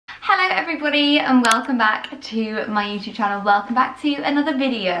everybody and welcome back to my YouTube channel. Welcome back to another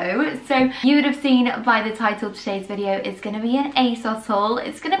video. So you would have seen by the title of today's video, it's going to be an Asos haul.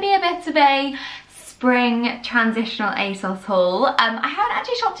 It's going to be a bit of a spring transitional Asos haul. I haven't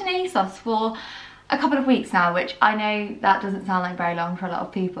actually shopped in Asos for a couple of weeks now, which I know that doesn't sound like very long for a lot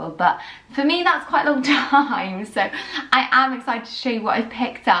of people, but for me that's quite a long time. So I am excited to show you what I've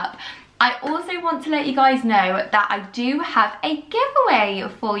picked up. I also want to let you guys know that I do have a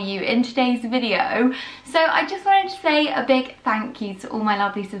giveaway for you in today's video. So I just wanted to say a big thank you to all my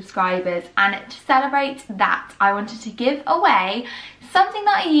lovely subscribers, and to celebrate that I wanted to give away something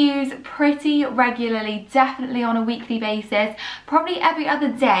that I use pretty regularly, definitely on a weekly basis. Probably every other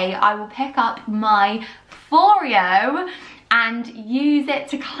day I will pick up my Foreo and use it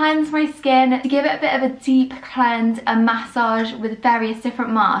to cleanse my skin, to give it a bit of a deep cleanse, a massage with various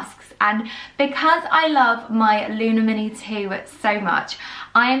different masks. And because I love my Luna Mini 2 so much,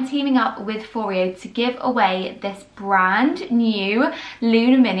 I am teaming up with Foreo to give away this brand new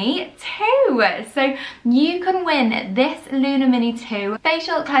Luna Mini 2. So you can win this Luna Mini 2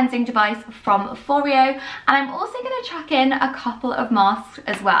 facial cleansing device from Foreo, and I'm also going to chuck in a couple of masks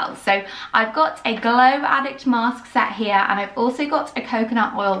as well. So I've got a Glow Addict mask set here, and I've also got a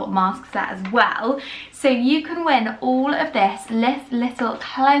coconut oil mask set as well. So you can win all of this little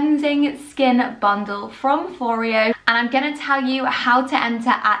cleansing skin bundle from Foreo, and I'm going to tell you how to enter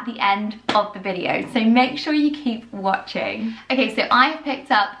at the end of the video, so make sure you keep watching. Okay, so I've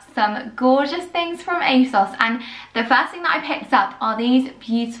picked up some gorgeous things from Asos, and the first thing that I picked up are these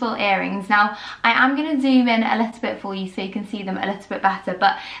beautiful earrings. Now I am going to zoom in a little bit for you so you can see them a little bit better,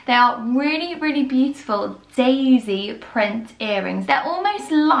 but they are really beautiful daisy print earrings. They're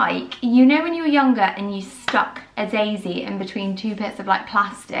almost like, you know, when you were younger and you stuck a daisy in between two bits of like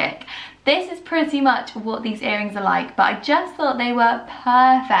plastic. This is pretty much what these earrings are like, but I just thought they were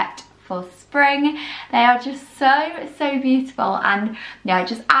perfect for spring. They are just so beautiful, and yeah, I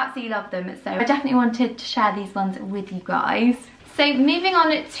just absolutely love them. So I definitely wanted to share these ones with you guys. So moving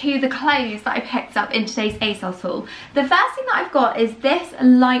on to the clothes that I picked up in today's Asos haul. The first thing that I've got is this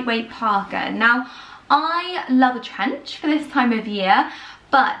lightweight parka. Now I love a trench for this time of year,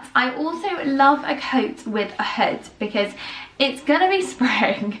 but I also love a coat with a hood because it's gonna be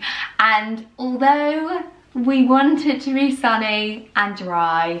spring, and although we want it to be sunny and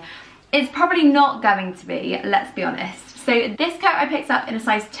dry, it's probably not going to be, let's be honest. So this coat I picked up in a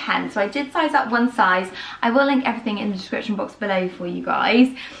size 10, so I did size up one size. I will link everything in the description box below for you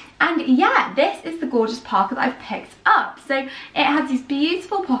guys. And yeah, this is the gorgeous parka that I've picked up. So it has these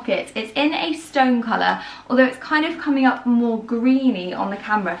beautiful pockets. It's in a stone colour, although it's kind of coming up more greeny on the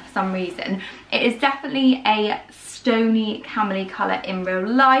camera for some reason. It is definitely a stony camely colour in real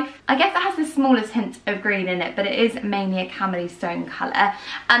life. I guess it has the smallest hint of green in it, but it is mainly a camely stone colour.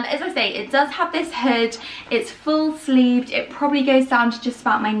 As I say, it does have this hood. It's full sleeved. It probably goes down to just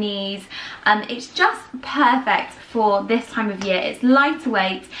about my knees. It's just perfect for this time of year. It's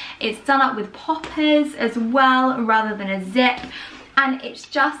lighter-weight. It's done up with poppers as well rather than a zip. And it's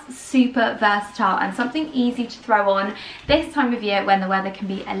just super versatile and something easy to throw on this time of year when the weather can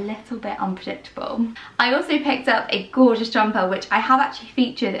be a little bit unpredictable. I also picked up a gorgeous jumper, which I have actually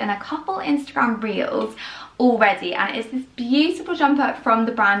featured in a couple Instagram reels already, and it's this beautiful jumper from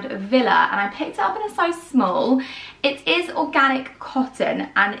the brand Villa, and I picked it up in a size small. It is organic cotton,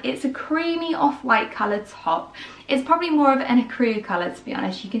 and it's a creamy off-white coloured top. It's probably more of an ecru colour, to be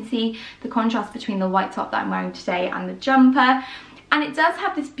honest. You can see the contrast between the white top that I'm wearing today and the jumper. And it does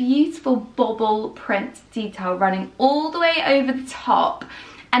have this beautiful bobble print detail running all the way over the top.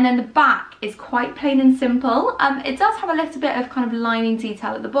 And then the back is quite plain and simple. It does have a little bit of kind of lining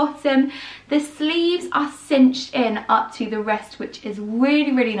detail at the bottom. The sleeves are cinched in up to the wrist, which is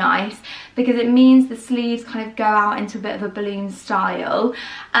really nice because it means the sleeves kind of go out into a bit of a balloon style.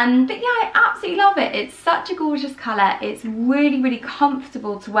 But yeah, I absolutely love it. It's such a gorgeous colour. It's really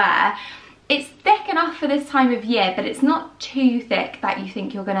comfortable to wear. It's thick enough for this time of year, but it's not too thick that you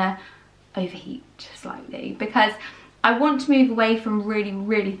think you're gonna overheat slightly, because I want to move away from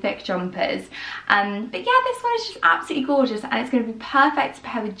really thick jumpers. But yeah, this one is just absolutely gorgeous, and it's going to be perfect to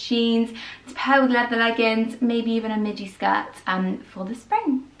pair with jeans, to pair with leather leggings, maybe even a midi skirt for the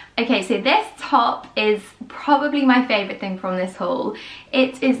spring. Okay, so this top is probably my favourite thing from this haul.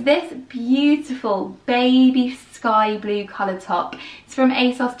 It is this beautiful baby sky blue coloured top. It's from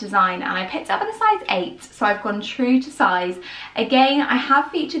Asos Design, and I picked it up in a size 8, so I've gone true to size. Again, I have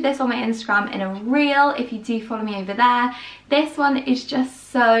featured this on my Instagram in a reel, if you do follow me over there. This one is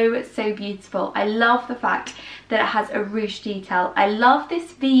just so beautiful. I love the fact that it has a ruche detail. I love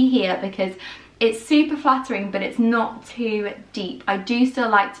this V here because It's super flattering, but it's not too deep. I do still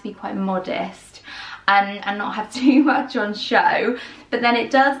like to be quite modest and not have too much on show, but then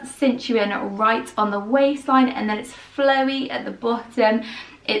it does cinch you in right on the waistline, and then it's flowy at the bottom.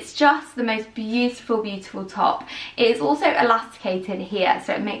 It's just the most beautiful, beautiful top. It is also elasticated here,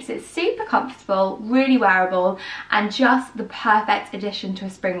 so it makes it super comfortable, really wearable, and just the perfect addition to a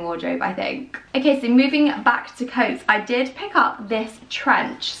spring wardrobe, I think. Okay, so moving back to coats, I did pick up this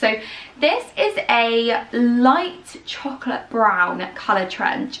trench. So this is a light chocolate brown colour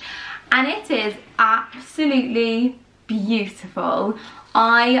trench, and it is absolutely beautiful.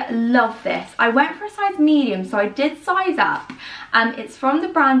 I love this. I went for a size medium, so I did size up. It's from the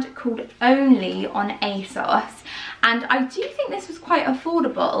brand called Only on Asos, and I do think this was quite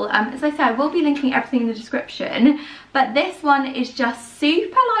affordable. As I said, I will be linking everything in the description, but this one is just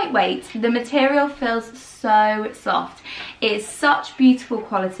super lightweight. The material feels so soft. It is such beautiful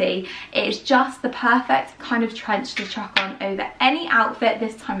quality. It is just the perfect kind of trench to chuck on over any outfit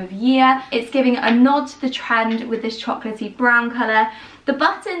this time of year. It's giving a nod to the trend with this chocolatey brown colour. The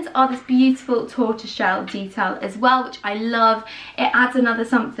buttons are this beautiful tortoiseshell detail as well, which I love. It adds another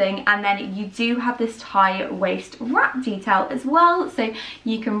something, and then you do have this tie waist wrap detail as well, so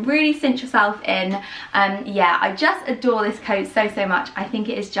you can really cinch yourself in. Yeah, I just adore this coat so much. I think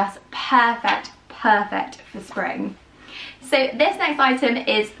it is just perfect for spring. So this next item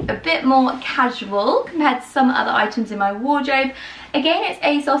is a bit more casual compared to some other items in my wardrobe. Again, it's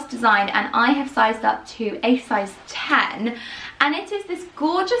ASOS design, and I have sized up to a size 10, and it is this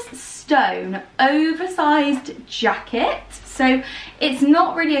gorgeous stone oversized jacket. So it's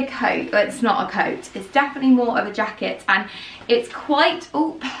not really a coat, it's not a coat, it's definitely more of a jacket, and it's quite,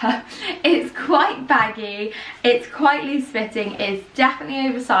 it's quite baggy, it's quite loose fitting, it's definitely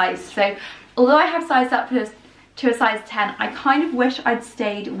oversized. So although I have sized up to a size 10, I kind of wish I'd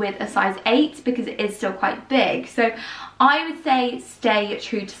stayed with a size 8 because it is still quite big. So I would say stay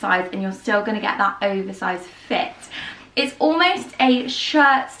true to size, and you're still going to get that oversized fit. It's almost a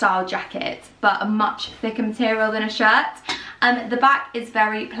shirt style jacket, but a much thicker material than a shirt. The back is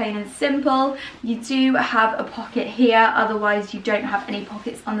very plain and simple. You do have a pocket here, otherwise you don't have any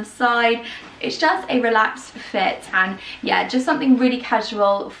pockets on the side. It's just a relaxed fit, and yeah, just something really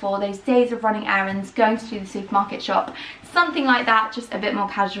casual for those days of running errands, going to do the supermarket shop, something like that, just a bit more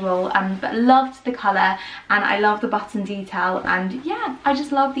casual. But loved the colour, and I love the button detail, and yeah, I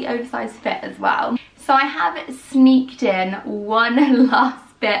just love the oversized fit as well. So I have sneaked in one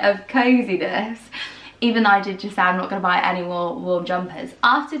last bit of coziness, even though I did just say I'm not going to buy any more warm jumpers.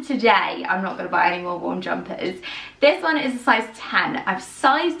 After today, I'm not going to buy any more warm jumpers. This one is a size 10. I've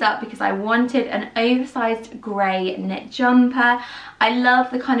sized up because I wanted an oversized grey knit jumper. I love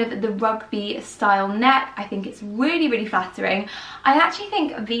the kind of the rugby style neck. I think it's really flattering. I actually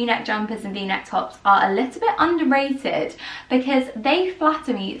think V-neck jumpers and V-neck tops are a little bit underrated because they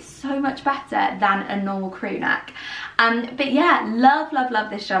flatter me so much better than a normal crew neck. But yeah, love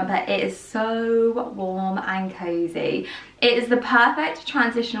this jumper. It is so warm and cozy. It is the perfect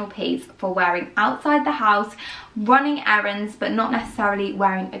transitional piece for wearing outside the house, running errands, but not necessarily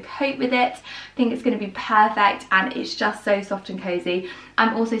wearing a coat with it. I think it's going to be perfect, and it's just so soft and cozy.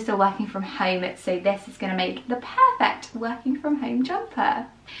 I'm also still working from home, so this is going to make the perfect working from home jumper.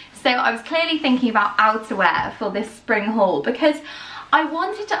 So I was clearly thinking about outerwear for this spring haul because I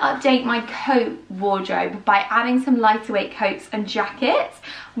wanted to update my coat wardrobe by adding some lighter weight coats and jackets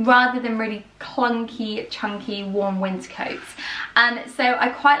rather than really clunky, chunky, warm winter coats. And so I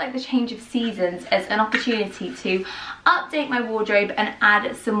quite like the change of seasons as an opportunity to update my wardrobe and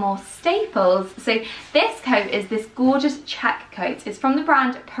add some more staples. So this coat is this gorgeous check coat. It's from the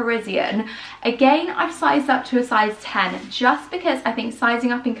brand Parisian. Again, I've sized up to a size 10 just because I think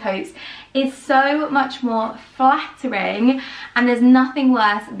sizing up in coats is so much more flattering, and there's nothing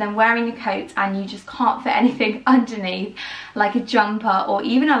worse than wearing a coat and you just can't fit anything underneath, like a jumper or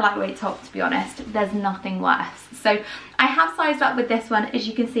even a lightweight top. To be honest, there's nothing worse. So I have sized up with this one. As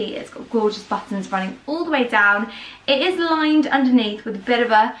you can see, it's got gorgeous buttons running all the way down. It is lined underneath with a bit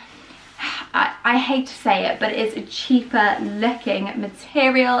of a, I hate to say it, but it's a cheaper looking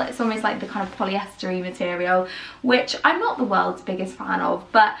material. It's almost like the kind of polyester-y material, which I'm not the world's biggest fan of,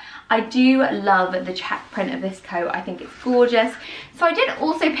 but I do love the check print of this coat. I think it's gorgeous. So I did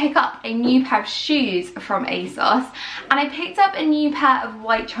also pick up a new pair of shoes from Asos, and I picked up a new pair of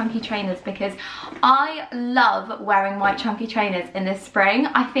white chunky trainers because I love wearing white chunky trainers in the spring.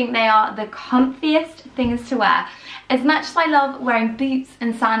 I think they are the comfiest things to wear. As much as I love wearing boots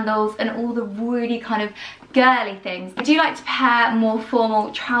and sandals and all the really kind of girly things. I do like to pair more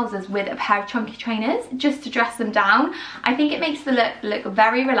formal trousers with a pair of chunky trainers just to dress them down. I think it makes the look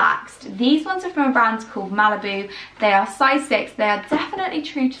very relaxed. These ones are from a brand called Malibu. They are size 6. They are definitely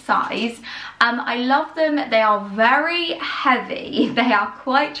true to size. I love them. They are very heavy. They are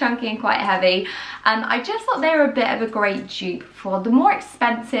quite chunky and quite heavy. I just thought they were a bit of a great dupe for the more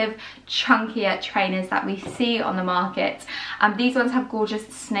expensive, chunkier trainers that we see on the market. These ones have gorgeous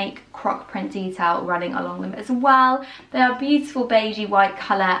snake croc print detail running along them as well. They are beautiful beigey white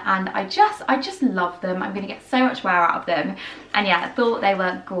colour, and I just love them. I'm going to get so much wear out of them, and yeah, I thought they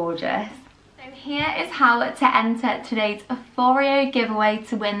were gorgeous. So here is how to enter today's Foreo giveaway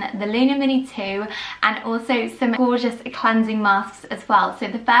to win the Luna Mini 2 and also some gorgeous cleansing masks as well. So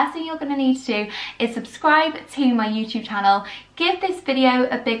the first thing you're going to need to do is subscribe to my YouTube channel, give this video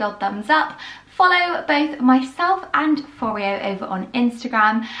a big old thumbs up, follow both myself and Foreo over on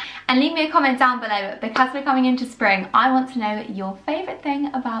Instagram, and leave me a comment down below because we're coming into spring. I want to know your favourite thing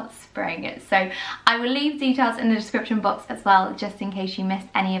about spring. So I will leave details in the description box as well, just in case you missed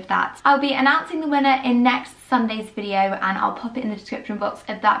any of that. I'll be announcing the winner in next Sunday's video, and I'll pop it in the description box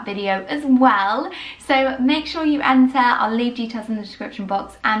of that video as well. So make sure you enter. I'll leave details in the description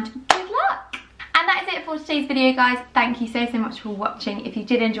box, and good luck! And that is it for today's video, guys. Thank you so much for watching. If you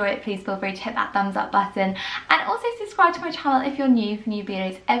did enjoy it, please feel free to hit that thumbs up button, and also subscribe to my channel if you're new for new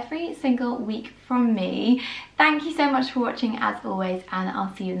videos every single week from me. Thank you so much for watching as always, and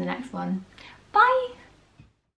I'll see you in the next one. Bye!